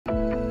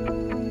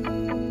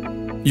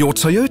Your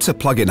Toyota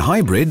plug-in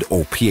hybrid,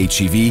 or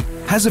PHEV,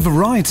 has a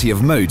variety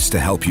of modes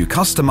to help you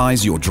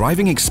customize your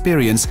driving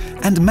experience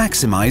and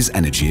maximize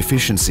energy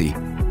efficiency.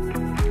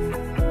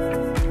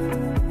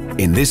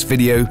 In this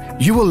video,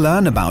 you will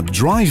learn about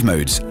drive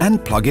modes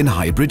and plug-in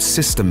hybrid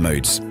system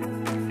modes.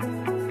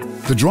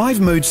 The drive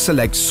mode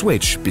select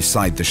switch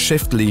beside the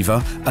shift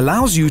lever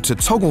allows you to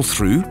toggle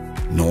through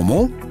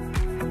Normal,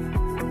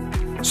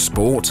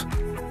 Sport,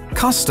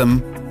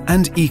 Custom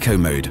and Eco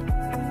mode.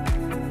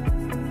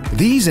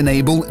 These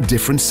enable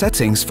different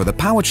settings for the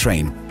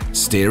powertrain,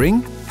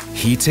 steering,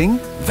 heating,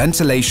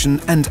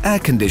 ventilation and air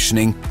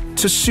conditioning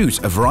to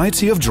suit a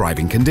variety of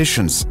driving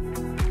conditions.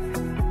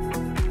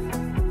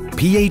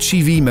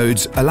 PHEV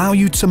modes allow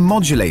you to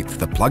modulate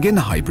the plug-in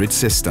hybrid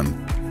system.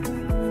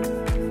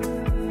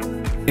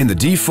 In the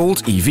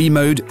default EV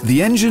mode,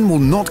 the engine will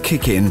not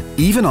kick in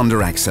even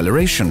under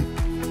acceleration.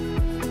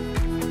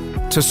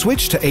 To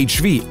switch to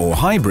HV or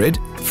hybrid,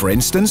 for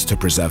instance to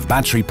preserve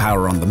battery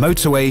power on the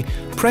motorway,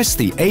 press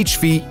the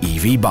HV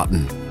EV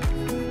button.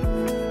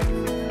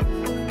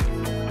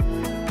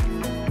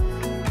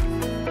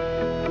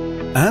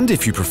 And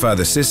if you prefer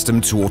the system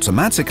to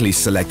automatically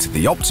select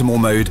the optimal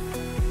mode,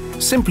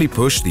 simply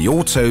push the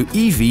Auto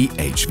EV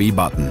HV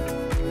button.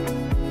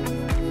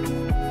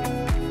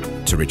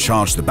 To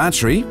recharge the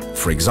battery,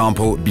 for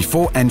example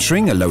before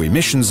entering a low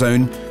emission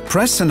zone,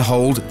 press and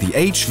hold the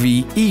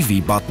HV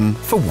EV button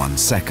for 1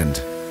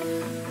 second.